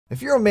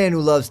If you're a man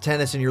who loves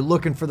tennis and you're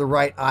looking for the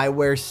right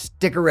eyewear,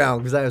 stick around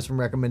because I have some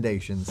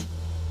recommendations.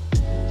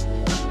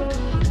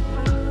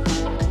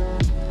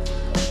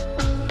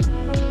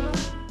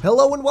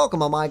 Hello and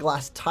welcome. I'm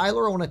Eyeglass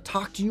Tyler. I want to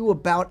talk to you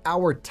about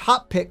our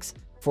top picks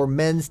for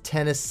men's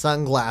tennis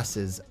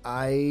sunglasses.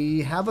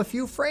 I have a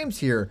few frames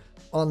here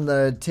on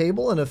the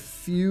table and a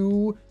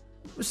few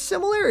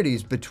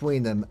similarities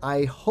between them.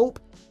 I hope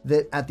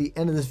that at the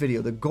end of this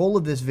video, the goal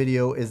of this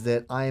video is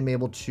that I am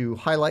able to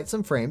highlight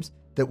some frames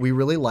that we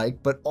really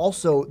like, but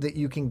also that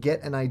you can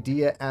get an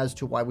idea as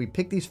to why we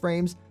pick these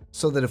frames,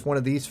 so that if one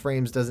of these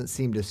frames doesn't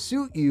seem to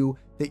suit you,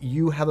 that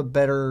you have a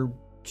better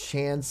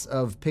chance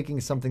of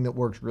picking something that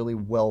works really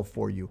well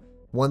for you.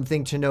 One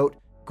thing to note,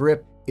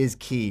 grip is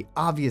key.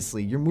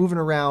 Obviously, you're moving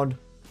around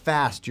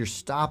fast, you're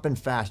stopping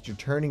fast, you're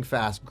turning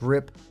fast.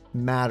 Grip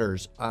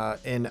matters.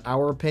 In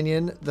our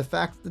opinion, the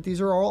fact that these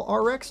are all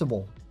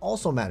RXable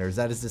also matters.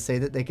 That is to say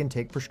that they can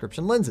take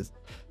prescription lenses.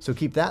 So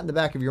keep that in the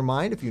back of your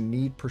mind. If you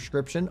need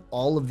prescription,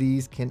 all of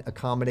these can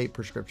accommodate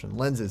prescription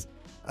lenses.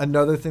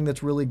 Another thing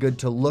that's really good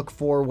to look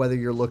for, whether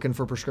you're looking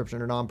for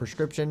prescription or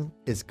non-prescription,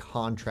 is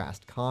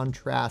contrast.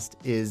 Contrast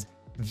is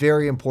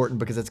very important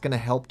because it's going to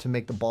help to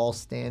make the ball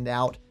stand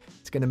out.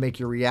 It's going to make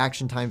your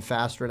reaction time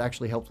faster. It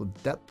actually helps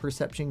with depth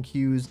perception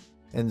cues.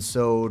 And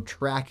so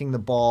tracking the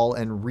ball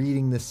and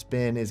reading the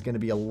spin is going to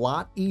be a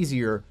lot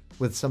easier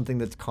with something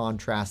that's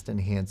contrast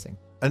enhancing.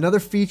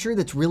 Another feature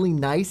that's really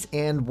nice,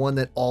 and one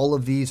that all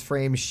of these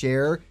frames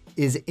share,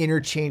 is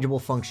interchangeable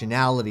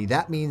functionality.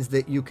 That means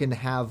that you can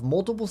have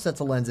multiple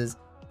sets of lenses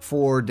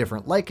for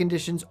different light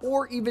conditions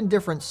or even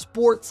different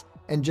sports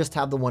and just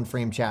have the one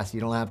frame chassis.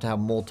 You don't have to have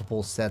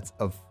multiple sets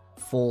of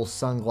full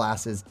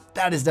sunglasses.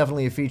 That is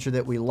definitely a feature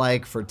that we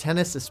like for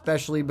tennis,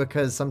 especially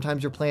because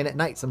sometimes you're playing at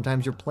night,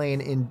 sometimes you're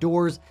playing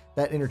indoors.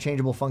 That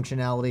interchangeable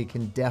functionality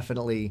can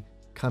definitely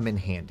come in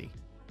handy.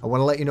 I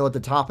want to let you know at the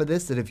top of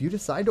this that if you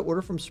decide to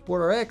order from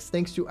SportRx,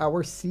 thanks to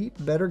our See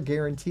Better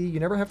guarantee, you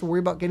never have to worry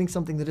about getting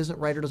something that isn't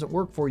right or doesn't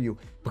work for you.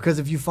 Because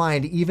if you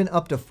find even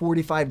up to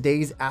 45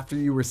 days after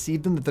you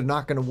receive them that they're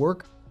not going to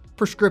work,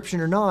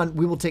 prescription or non,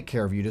 we will take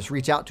care of you. Just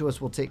reach out to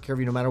us. We'll take care of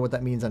you no matter what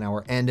that means on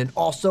our end. And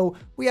also,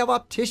 we have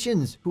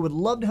opticians who would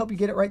love to help you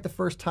get it right the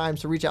first time.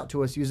 So reach out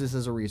to us. Use this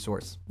as a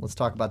resource. Let's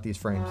talk about these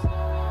frames.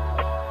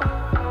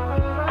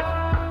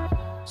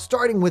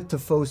 Starting with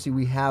Tifosi,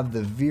 we have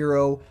the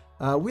Vero.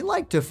 We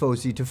like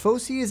Tifosi.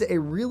 Tifosi is a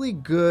really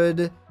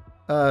good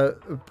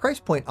price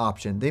point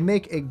option. They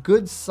make a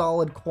good,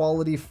 solid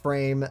quality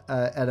frame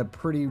at a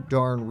pretty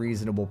darn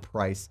reasonable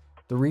price.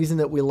 The reason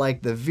that we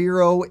like the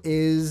Vero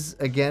is,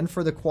 again,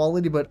 for the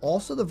quality, but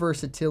also the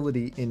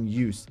versatility in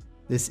use.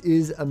 This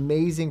is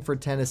amazing for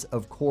tennis,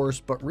 of course,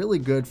 but really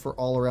good for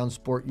all-around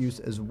sport use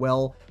as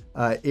well.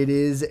 It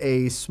is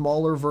a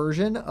smaller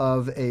version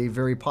of a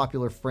very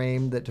popular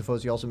frame that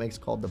Tifosi also makes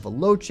called the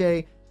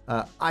Veloce.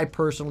 I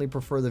personally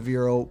prefer the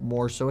Vero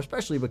more so,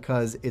 especially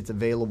because it's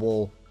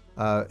available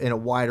in a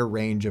wider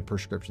range of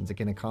prescriptions. It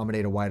can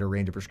accommodate a wider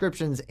range of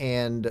prescriptions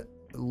and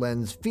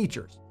lens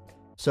features.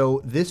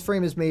 So this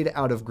frame is made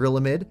out of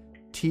Grilamid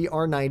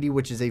TR90,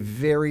 which is a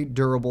very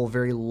durable,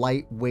 very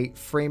lightweight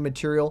frame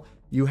material.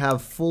 You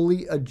have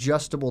fully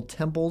adjustable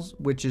temples,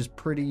 which is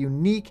pretty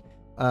unique.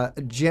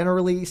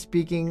 Generally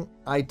speaking,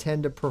 I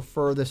tend to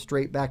prefer the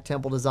straight back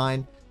temple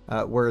design,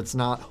 where it's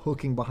not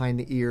hooking behind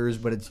the ears,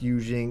 but it's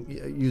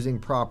using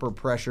proper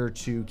pressure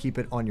to keep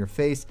it on your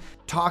face.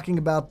 Talking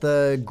about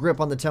the grip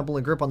on the temple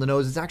and grip on the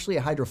nose, it's actually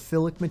a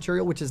hydrophilic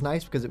material, which is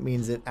nice because it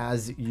means that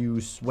as you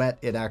sweat,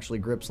 it actually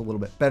grips a little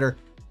bit better,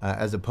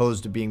 as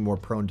opposed to being more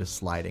prone to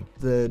sliding.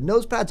 The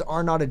nose pads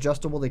are not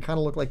adjustable. They kind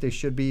of look like they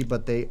should be,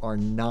 but they are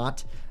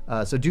not.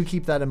 So do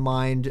keep that in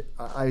mind.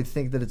 I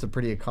think that it's a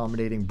pretty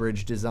accommodating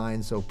bridge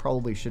design, so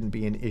probably shouldn't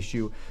be an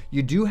issue.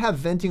 You do have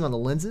venting on the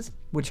lenses,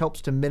 which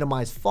helps to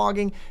minimize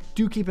fogging.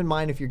 Do keep in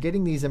mind if you're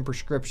getting these in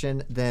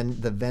prescription, then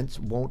the vents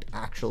won't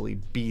actually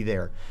be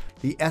there.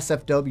 The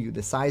SFW,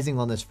 the sizing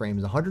on this frame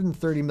is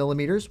 130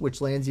 millimeters,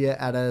 which lands you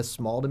at a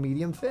small to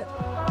medium fit.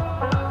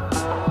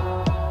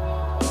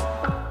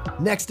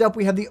 Next up,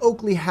 we have the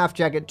Oakley Half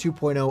Jacket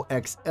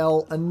 2.0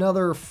 XL,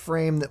 another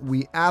frame that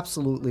we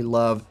absolutely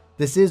love.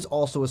 This is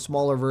also a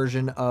smaller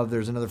version of,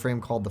 there's another frame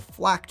called the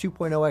Flak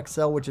 2.0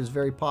 XL, which is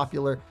very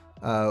popular.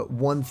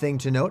 One thing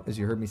to note, as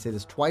you heard me say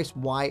this twice,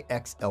 why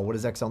XL? What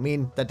does XL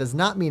mean? That does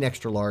not mean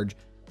extra large.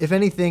 If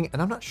anything,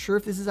 and I'm not sure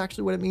if this is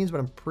actually what it means, but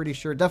I'm pretty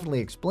sure it definitely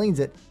explains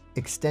it,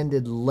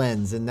 extended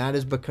lens. And that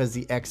is because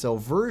the XL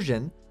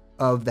version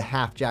of the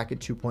Half Jacket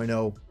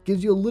 2.0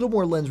 gives you a little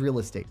more lens real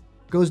estate.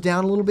 Goes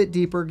down a little bit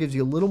deeper, gives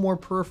you a little more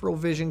peripheral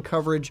vision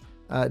coverage.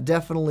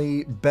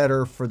 Definitely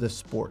better for the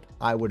sport,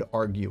 I would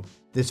argue.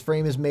 This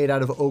frame is made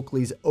out of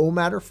Oakley's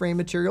O-Matter frame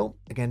material.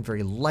 Again,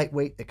 very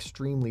lightweight,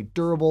 extremely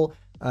durable.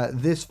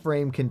 This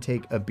frame can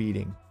take a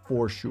beating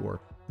for sure.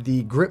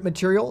 The grip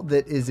material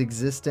that is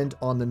existent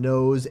on the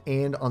nose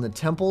and on the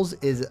temples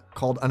is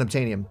called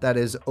unobtainium. That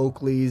is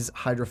Oakley's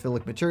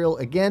hydrophilic material.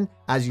 Again,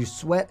 as you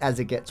sweat, as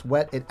it gets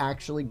wet, it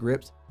actually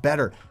grips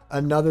better.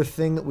 Another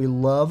thing that we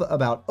love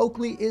about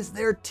Oakley is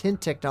their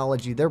tint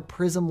technology. Their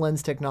prism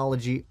lens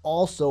technology,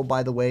 also,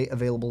 by the way,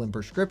 available in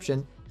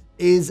prescription,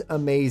 is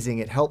amazing.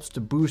 It helps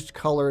to boost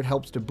color. It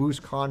helps to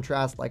boost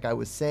contrast, like I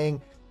was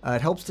saying.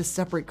 It helps to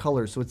separate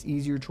colors, so it's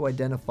easier to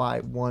identify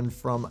one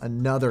from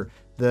another.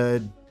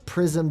 The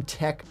Prism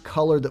Tech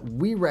color that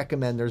we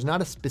recommend, there's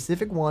not a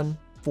specific one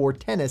for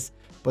tennis,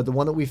 but the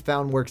one that we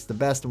found works the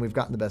best and we've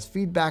gotten the best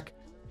feedback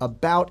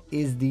about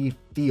is the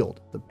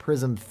Field. The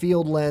Prism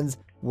Field lens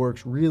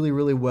works really,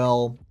 really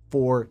well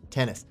for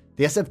tennis.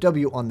 The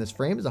SFW on this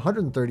frame is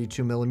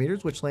 132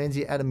 millimeters, which lands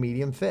you at a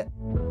medium fit.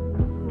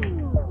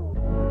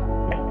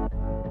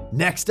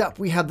 Next up,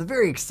 we have the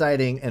very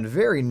exciting and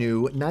very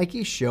new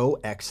Nike Show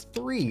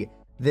X3.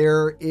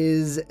 There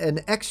is an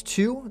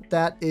X2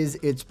 that is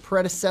its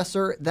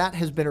predecessor. That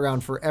has been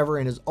around forever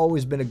and has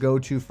always been a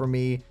go-to for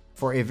me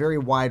for a very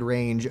wide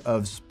range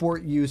of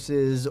sport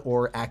uses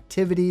or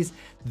activities.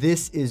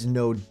 This is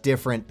no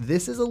different.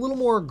 This is a little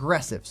more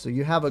aggressive. So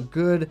you have a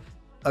good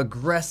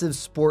aggressive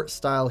sport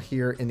style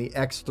here in the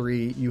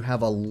X3. You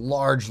have a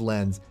large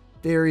lens,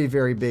 very,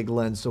 very big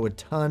lens. So a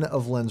ton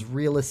of lens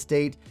real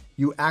estate.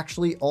 You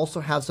actually also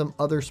have some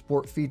other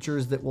sport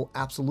features that will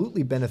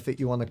absolutely benefit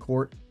you on the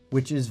court,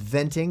 which is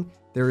venting.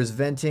 There is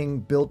venting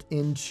built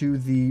into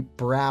the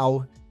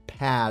brow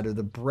pad or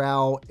the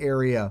brow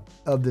area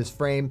of this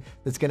frame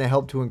that's going to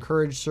help to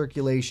encourage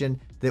circulation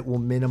that will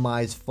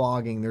minimize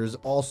fogging. There's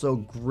also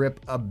grip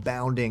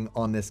abounding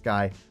on this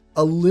guy.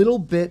 A little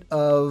bit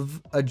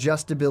of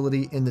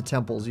adjustability in the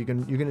temples. You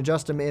can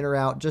adjust them in or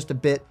out just a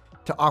bit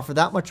to offer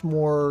that much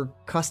more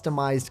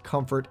customized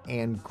comfort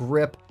and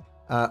grip.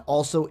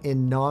 Also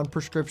in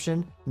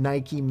non-prescription,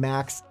 Nike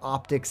Max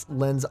Optics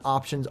lens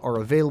options are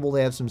available.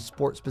 They have some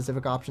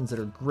sport-specific options that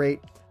are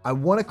great. I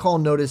want to call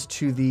notice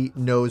to the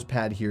nose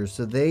pad here.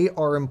 So they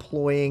are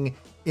employing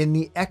in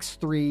the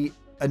X3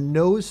 a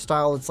nose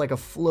style. It's like a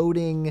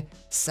floating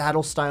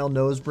saddle style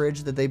nose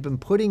bridge that they've been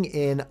putting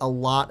in a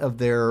lot of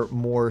their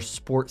more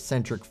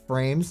sport-centric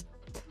frames.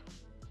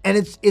 And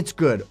it's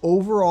good.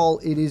 Overall,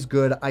 it is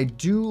good. I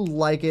do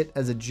like it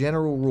as a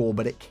general rule,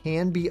 but it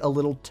can be a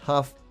little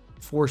tough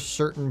for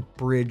certain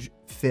bridge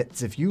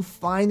fits. If you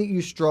find that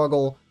you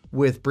struggle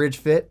with bridge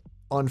fit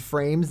on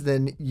frames,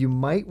 then you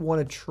might want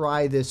to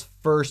try this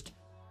first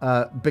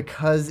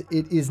because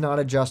it is not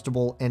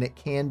adjustable and it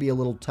can be a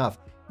little tough.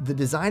 The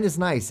design is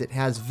nice. It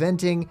has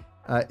venting.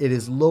 It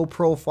is low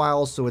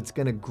profile, so it's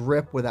going to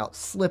grip without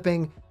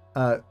slipping.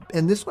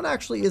 And this one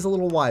actually is a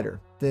little wider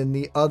than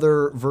the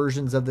other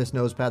versions of this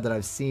nose pad that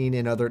I've seen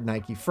in other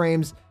Nike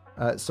frames.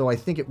 So I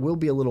think it will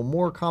be a little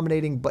more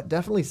accommodating, but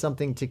definitely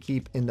something to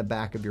keep in the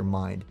back of your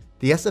mind.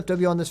 The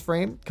SFW on this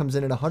frame comes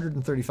in at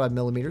 135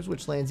 millimeters,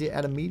 which lands you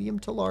at a medium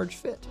to large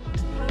fit.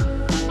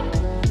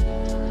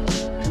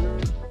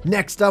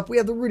 Next up, we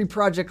have the Rudy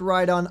Project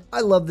Rydon.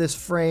 I love this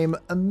frame.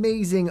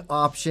 Amazing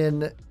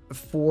option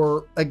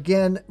for,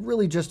 again,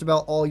 really just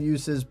about all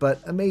uses, but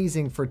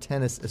amazing for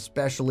tennis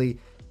especially.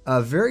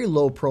 A very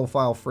low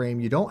profile frame.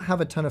 You don't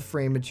have a ton of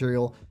frame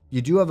material.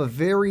 You do have a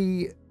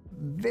very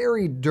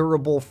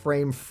durable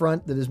frame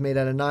front that is made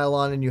out of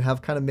nylon, and you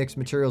have kind of mixed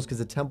materials because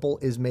the temple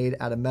is made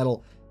out of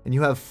metal, and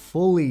you have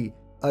fully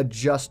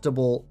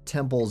adjustable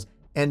temples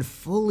and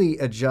fully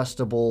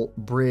adjustable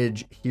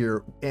bridge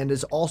here, and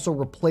is also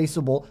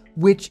replaceable,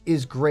 which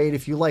is great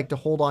if you like to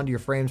hold on to your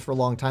frames for a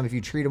long time, if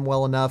you treat them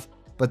well enough.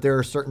 But there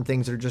are certain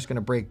things that are just going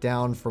to break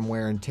down from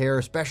wear and tear,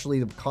 especially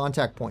the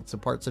contact points, the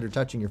parts that are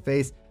touching your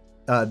face.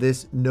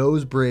 This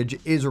nose bridge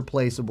is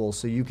replaceable,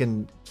 so you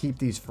can keep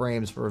these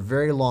frames for a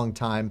very long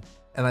time.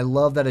 And I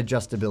love that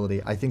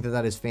adjustability. I think that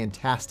that is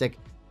fantastic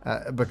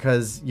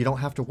because you don't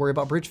have to worry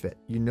about bridge fit.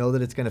 You know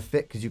that it's going to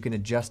fit because you can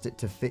adjust it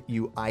to fit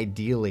you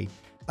ideally.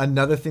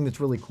 Another thing that's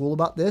really cool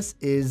about this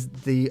is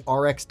the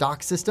RX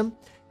dock system.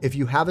 If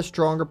you have a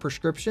stronger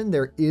prescription,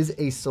 there is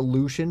a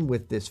solution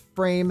with this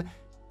frame,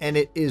 and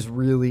it is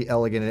really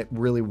elegant and it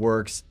really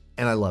works,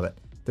 and I love it.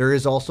 There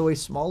is also a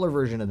smaller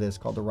version of this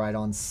called the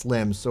Rydon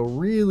Slim. So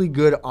really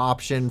good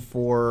option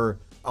for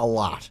a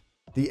lot.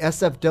 The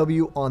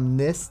SFW on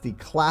this, the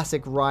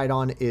classic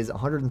Rydon, is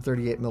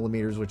 138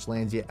 millimeters, which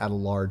lands you at a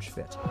large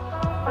fit.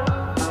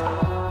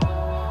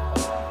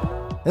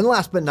 And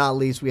last but not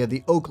least, we have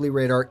the Oakley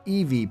Radar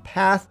EV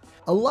Path.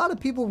 A lot of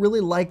people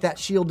really like that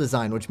shield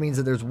design, which means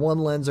that there's one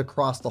lens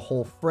across the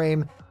whole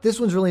frame. This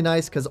one's really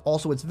nice because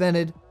also it's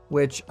vented,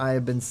 which I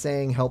have been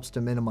saying helps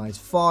to minimize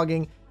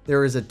fogging.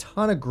 There is a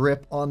ton of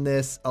grip on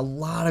this, a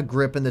lot of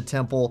grip in the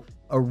temple,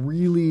 a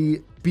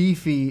really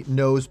beefy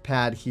nose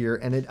pad here,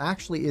 and it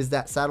actually is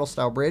that saddle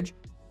style bridge,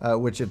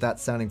 which if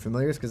that's sounding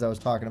familiar is because I was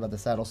talking about the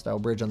saddle style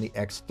bridge on the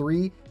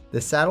X3.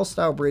 The saddle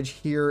style bridge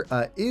here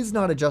is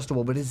not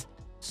adjustable, but is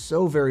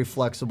so very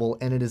flexible,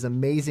 and it is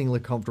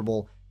amazingly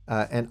comfortable,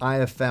 and I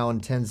have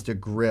found tends to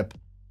grip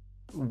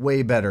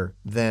way better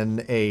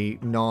than a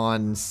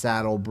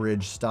non-saddle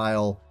bridge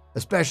style,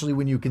 especially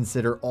when you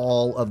consider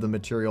all of the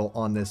material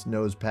on this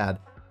nose pad.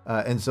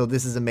 And so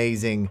this is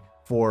amazing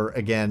for,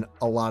 again,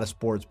 a lot of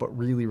sports, but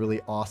really,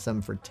 really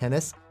awesome for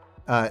tennis.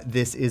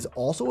 This is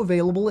also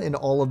available in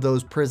all of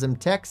those Prism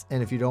techs.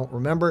 And if you don't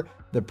remember,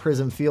 the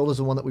Prism Field is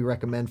the one that we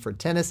recommend for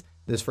tennis.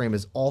 This frame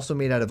is also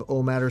made out of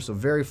O-Matter, so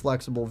very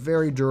flexible,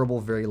 very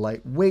durable, very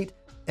lightweight,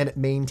 and it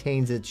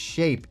maintains its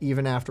shape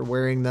even after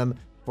wearing them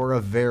for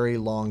a very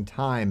long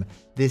time.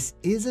 This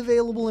is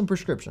available in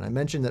prescription. I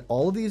mentioned that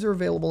all of these are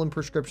available in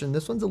prescription.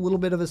 This one's a little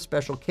bit of a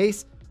special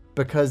case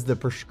because the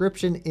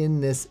prescription in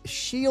this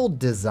shield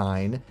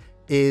design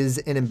is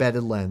an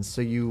embedded lens.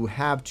 So you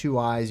have two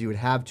eyes, you would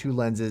have two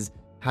lenses.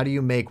 How do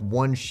you make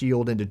one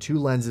shield into two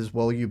lenses?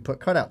 Well, you put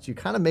cutouts. You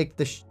kind of make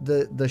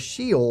the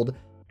shield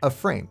a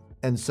frame.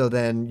 And so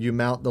then you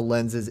mount the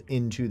lenses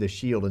into the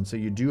shield. And so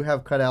you do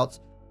have cutouts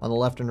on the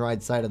left and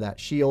right side of that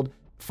shield.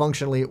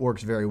 Functionally, it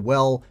works very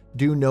well.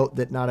 Do note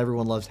that not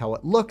everyone loves how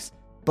it looks,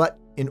 but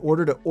in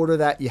order to order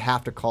that, you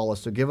have to call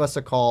us. So give us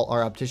a call.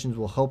 Our opticians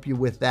will help you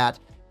with that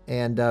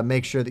and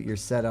make sure that you're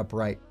set up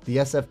right. The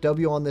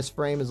SFW on this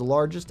frame is the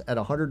largest at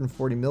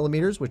 140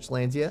 millimeters, which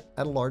lands you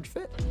at a large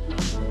fit.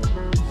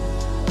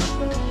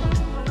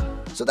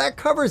 So that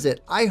covers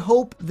it. I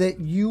hope that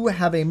you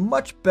have a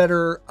much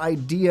better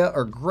idea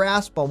or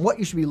grasp on what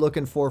you should be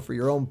looking for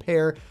your own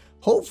pair.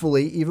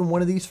 Hopefully, even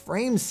one of these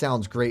frames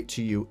sounds great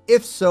to you.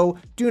 If so,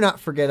 do not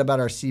forget about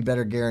our See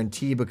Better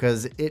guarantee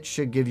because it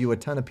should give you a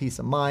ton of peace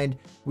of mind.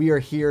 We are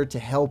here to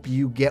help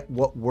you get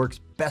what works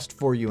best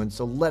for you, and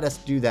so let us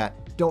do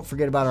that. Don't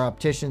forget about our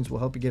opticians. We'll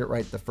help you get it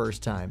right the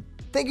first time.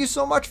 Thank you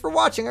so much for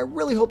watching. I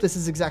really hope this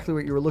is exactly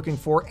what you were looking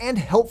for and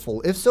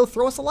helpful. If so,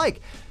 throw us a like,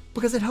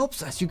 because it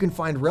helps us. You can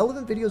find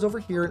relevant videos over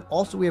here, and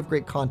also we have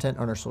great content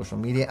on our social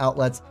media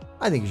outlets.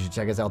 I think you should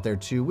check us out there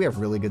too. We have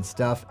really good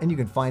stuff, and you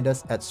can find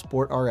us at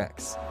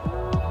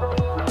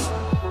SportRx.